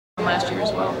last year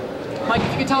as well. Mike,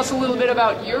 if you could tell us a little bit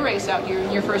about your race out here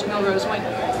and your first Millrose win.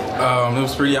 It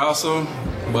was pretty awesome,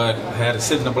 but I had to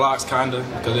sit in the blocks kind of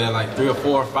because they had like 3 or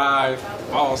 4 or 5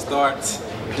 false starts.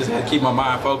 Just had to keep my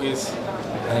mind focused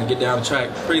and get down the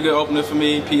track. Pretty good opener for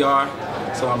me, PR,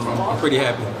 so I'm pretty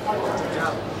happy.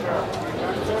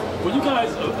 Were you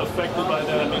guys affected by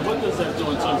that? I mean, what does that do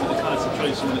in terms of the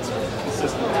concentration when it's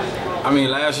consistent? I mean,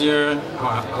 last year,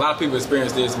 a lot of people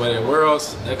experienced this, but at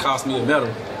Worlds, that cost me a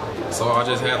medal. So I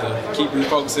just have to keep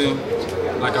refocusing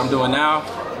like I'm doing now,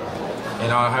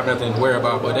 and I don't have nothing to worry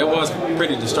about. But it was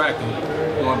pretty distracting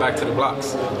going back to the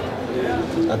blocks.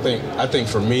 I think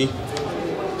for me,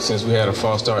 since we had a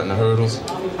false start in the hurdles,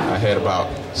 I had about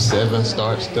 7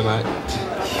 starts tonight,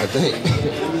 I think.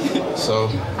 So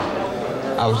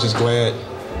I was just glad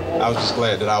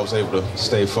that I was able to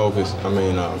stay focused. I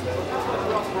mean,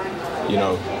 you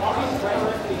know,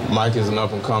 Mike is an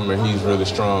up-and-comer. He's really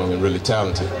strong and really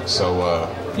talented. So,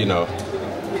 you know,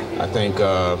 I think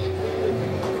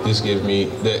this gave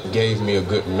me a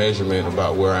good measurement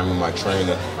about where I'm in my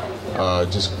training,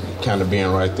 just kind of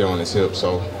being right there on his hip.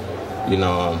 So, you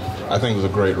know, I think it was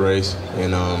a great race,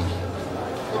 and,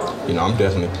 you know, I'm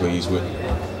definitely pleased with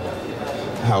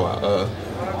how I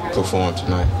performed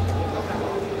tonight.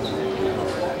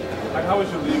 How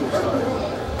was your legal start?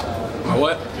 My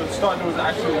what? Your start was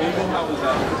actually legal? How was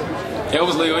that? It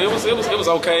was legal. It was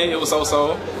okay. It was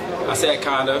so-so. I said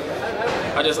kinda.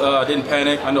 I just didn't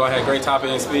panic. I knew I had great top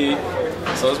end speed,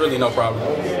 so it's really no problem.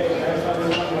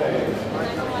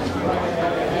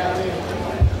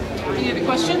 Any other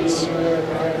questions?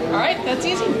 All right, that's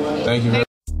easy. Thank you.